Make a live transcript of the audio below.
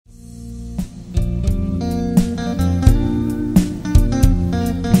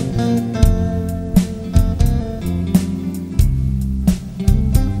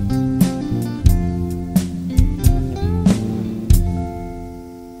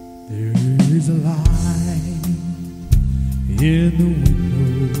There is a light in the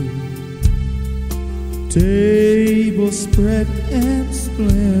window, table spread and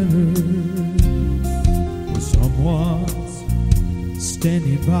splendor, with someone's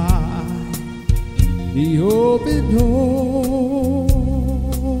standing by the open door.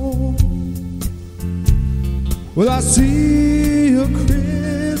 Well, I see a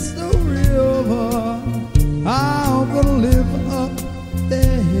crystal river, I'm gonna live up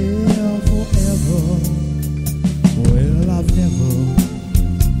there forever. Well, I've never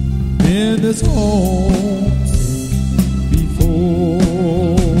been this homesick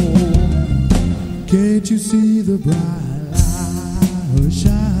before. Can't you see the bright light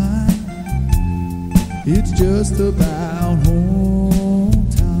shine? It's just about home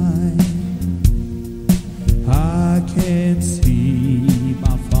time. I can see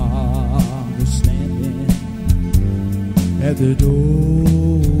my father standing at the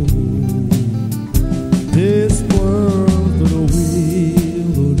door. This world's a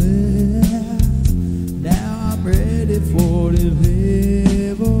wilderness. Now I'm ready for deliverance.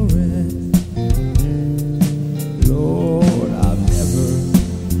 Lord, I've never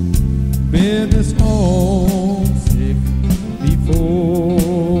been this homesick before.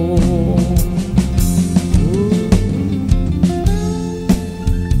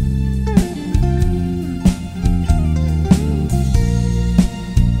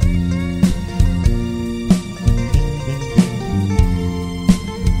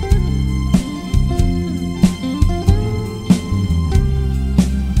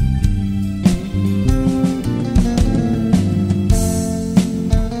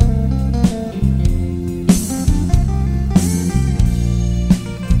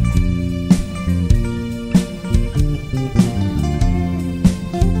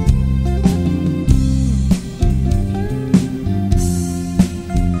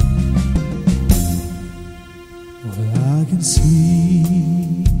 I can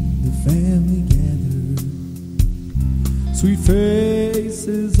see the family gathered, sweet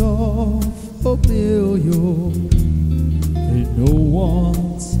faces all familiar, and no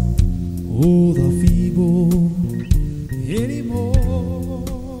one's old or feeble anymore.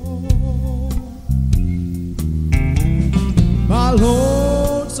 My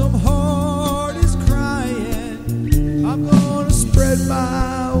lonesome heart is crying, I'm gonna spread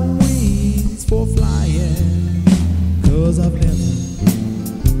my wings for flying. 'Cause I've never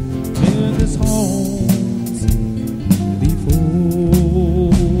been this homesick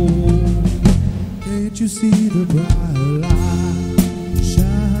before. Can't you see the bright light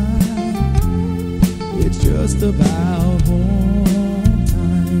shine? It's just about home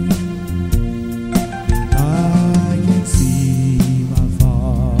time. I can see my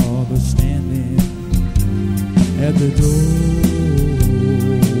father standing at the door.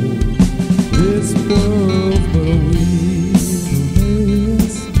 This world's but a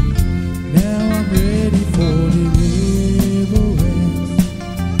wilderness. Now I'm ready for deliverance.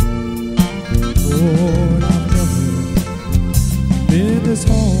 Lord, I've never been this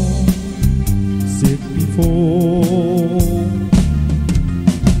homesick before.